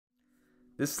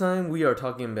This time we are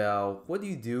talking about what do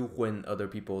you do when other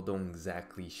people don't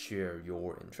exactly share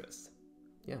your interests.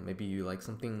 Yeah, maybe you like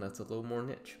something that's a little more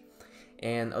niche,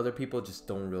 and other people just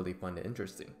don't really find it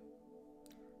interesting.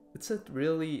 It's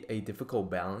really a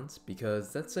difficult balance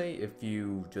because let's say if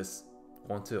you just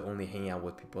want to only hang out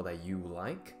with people that you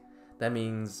like, that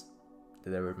means that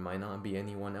there might not be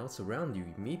anyone else around you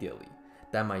immediately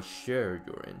that might share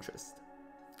your interest.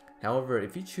 However,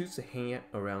 if you choose to hang out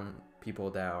around people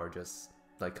that are just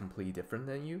like completely different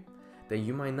than you, then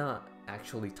you might not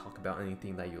actually talk about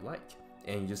anything that you like,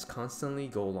 and you just constantly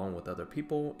go along with other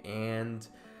people, and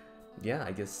yeah,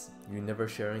 I guess you never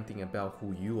share anything about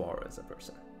who you are as a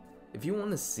person. If you want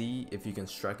to see if you can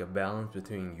strike a balance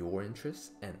between your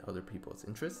interests and other people's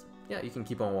interests, yeah, you can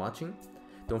keep on watching.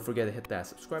 Don't forget to hit that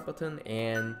subscribe button,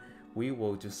 and we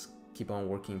will just keep on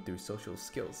working through social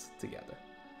skills together.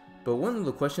 But one of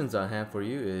the questions I have for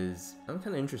you is, I'm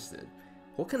kind of interested.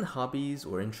 What kind of hobbies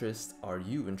or interests are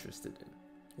you interested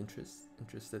in?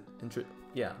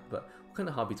 Yeah, but what kind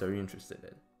of hobbies are you interested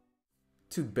in?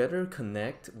 To better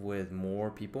connect with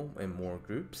more people and more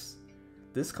groups,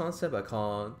 this concept I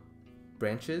call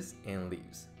branches and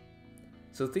leaves.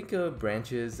 So think of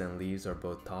branches and leaves are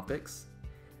both topics.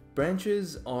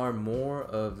 Branches are more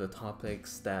of the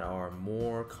topics that are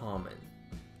more common,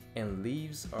 and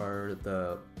leaves are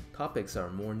the topics that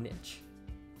are more niche.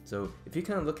 So if you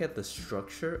kind of look at the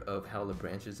structure of how the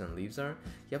branches and leaves are,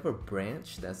 you have a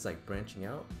branch that's like branching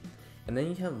out, and then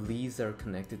you have leaves that are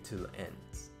connected to the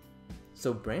ends.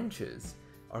 So branches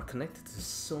are connected to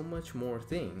so much more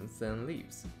things than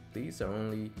leaves. Leaves are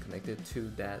only connected to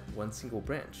that one single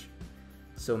branch,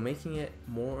 so making it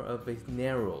more of a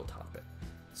narrow topic.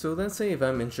 So let's say if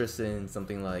I'm interested in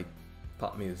something like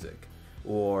pop music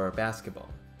or basketball,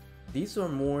 these are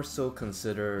more so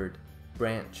considered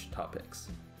branch topics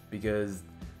because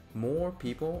more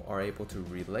people are able to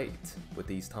relate with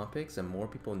these topics and more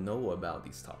people know about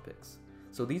these topics.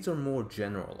 So these are more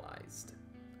generalized.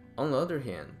 On the other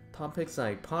hand, topics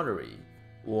like pottery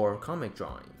or comic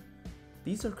drawing,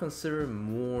 these are considered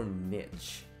more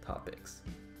niche topics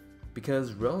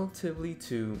because relatively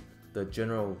to the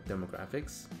general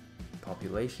demographics,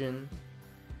 population,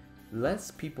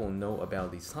 less people know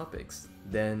about these topics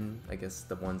than, I guess,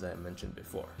 the ones I mentioned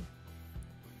before.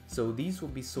 So these will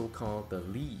be so-called the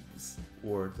leaves,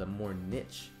 or the more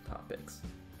niche topics.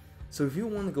 So if you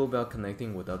want to go about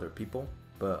connecting with other people,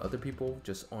 but other people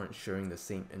just aren't sharing the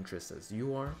same interests as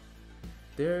you are,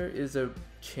 there is a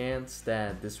chance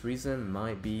that this reason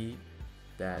might be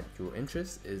that your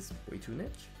interest is way too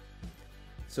niche.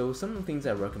 So some of the things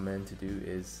I recommend to do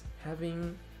is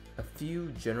having a few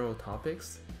general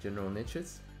topics, general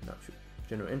niches,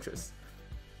 general interests,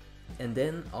 and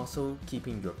then also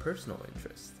keeping your personal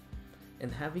interests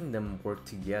and having them work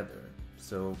together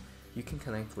so you can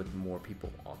connect with more people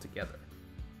altogether.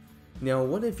 Now,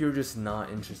 what if you're just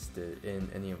not interested in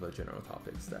any of the general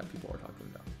topics that people are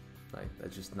talking about? Like,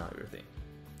 that's just not your thing.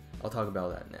 I'll talk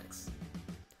about that next.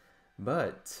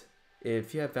 But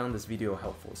if you have found this video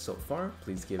helpful so far,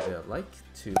 please give it a like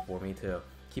for me to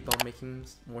keep on making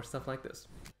more stuff like this.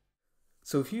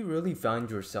 So if you really find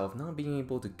yourself not being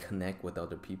able to connect with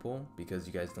other people because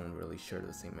you guys don't really share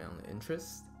the same amount of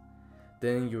interests,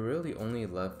 then you're really only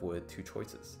left with two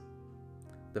choices.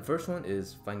 The first one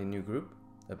is find a new group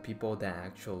of people that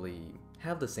actually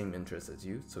have the same interests as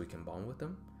you so you can bond with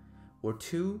them. Or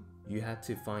two, you have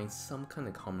to find some kind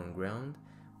of common ground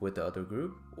with the other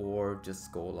group or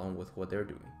just go along with what they're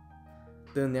doing.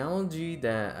 The analogy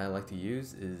that I like to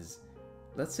use is,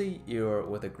 let's say you're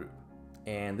with a group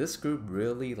and this group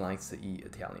really likes to eat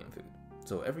Italian food.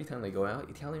 So every time they go out,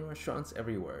 Italian restaurants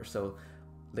everywhere, so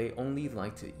they only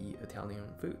like to eat Italian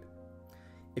food.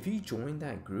 If you join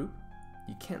that group,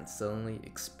 you can't suddenly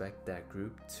expect that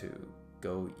group to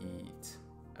go eat,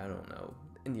 I don't know,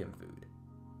 Indian food.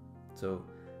 So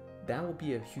that will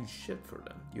be a huge shift for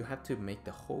them. You have to make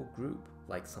the whole group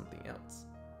like something else.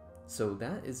 So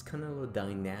that is kind of the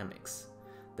dynamics.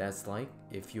 That's like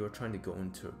if you're trying to go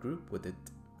into a group with a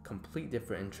complete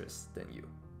different interests than you.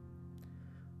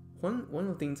 One of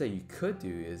the things that you could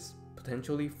do is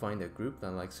potentially find a group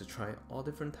that likes to try all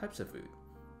different types of food.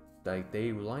 Like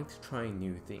they like to try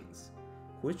new things,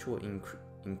 which will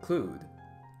include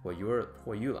what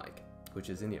you like, which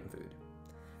is Indian food.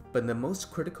 But the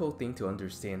most critical thing to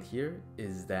understand here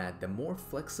is that the more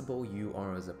flexible you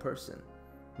are as a person,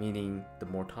 meaning the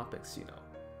more topics you know,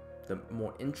 the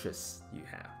more interests you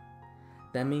have,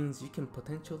 that means you can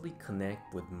potentially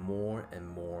connect with more and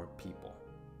more people.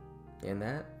 And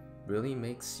that really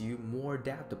makes you more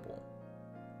adaptable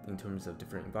in terms of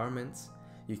different environments.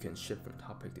 You can shift from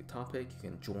topic to topic. You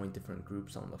can join different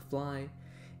groups on the fly.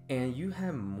 And you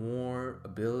have more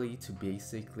ability to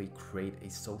basically create a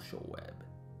social web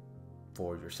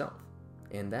for yourself.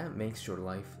 And that makes your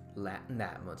life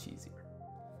that much easier.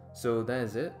 So that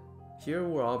is it. Here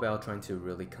we're all about trying to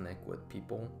really connect with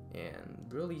people and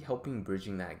really helping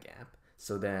bridging that gap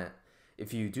so that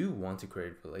if you do want to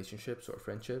create relationships or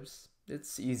friendships,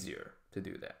 it's easier to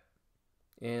do that.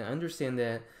 And I understand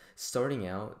that starting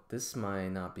out, this might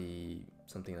not be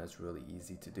something that's really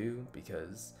easy to do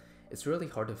because it's really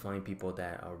hard to find people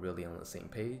that are really on the same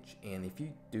page. And if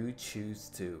you do choose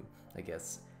to, I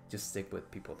guess, just stick with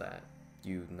people that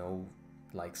you know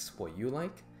likes what you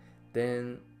like,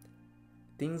 then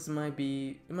it might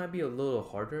be a little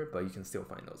harder, but you can still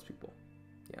find those people.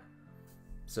 Yeah.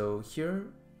 So here,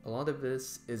 a lot of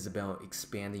this is about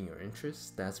expanding your interests.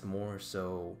 That's more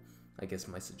so, I guess,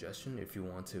 my suggestion if you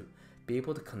want to be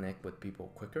able to connect with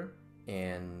people quicker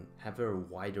and have a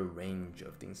wider range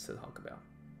of things to talk about.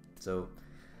 So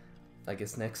I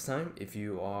guess next time, if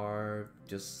you are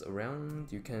just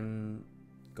around, you can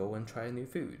go and try a new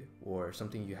food or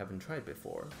something you haven't tried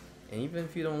before. And even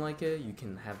if you don't like it, you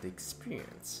can have the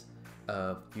experience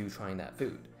of you trying that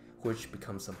food, which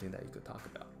becomes something that you could talk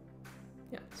about.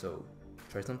 Yeah, so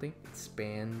try something,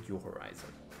 expand your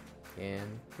horizon, and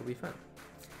it'll be fun.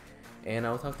 And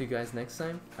I'll talk to you guys next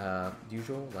time.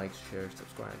 Usual, like, share,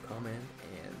 subscribe, comment,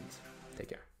 and take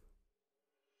care.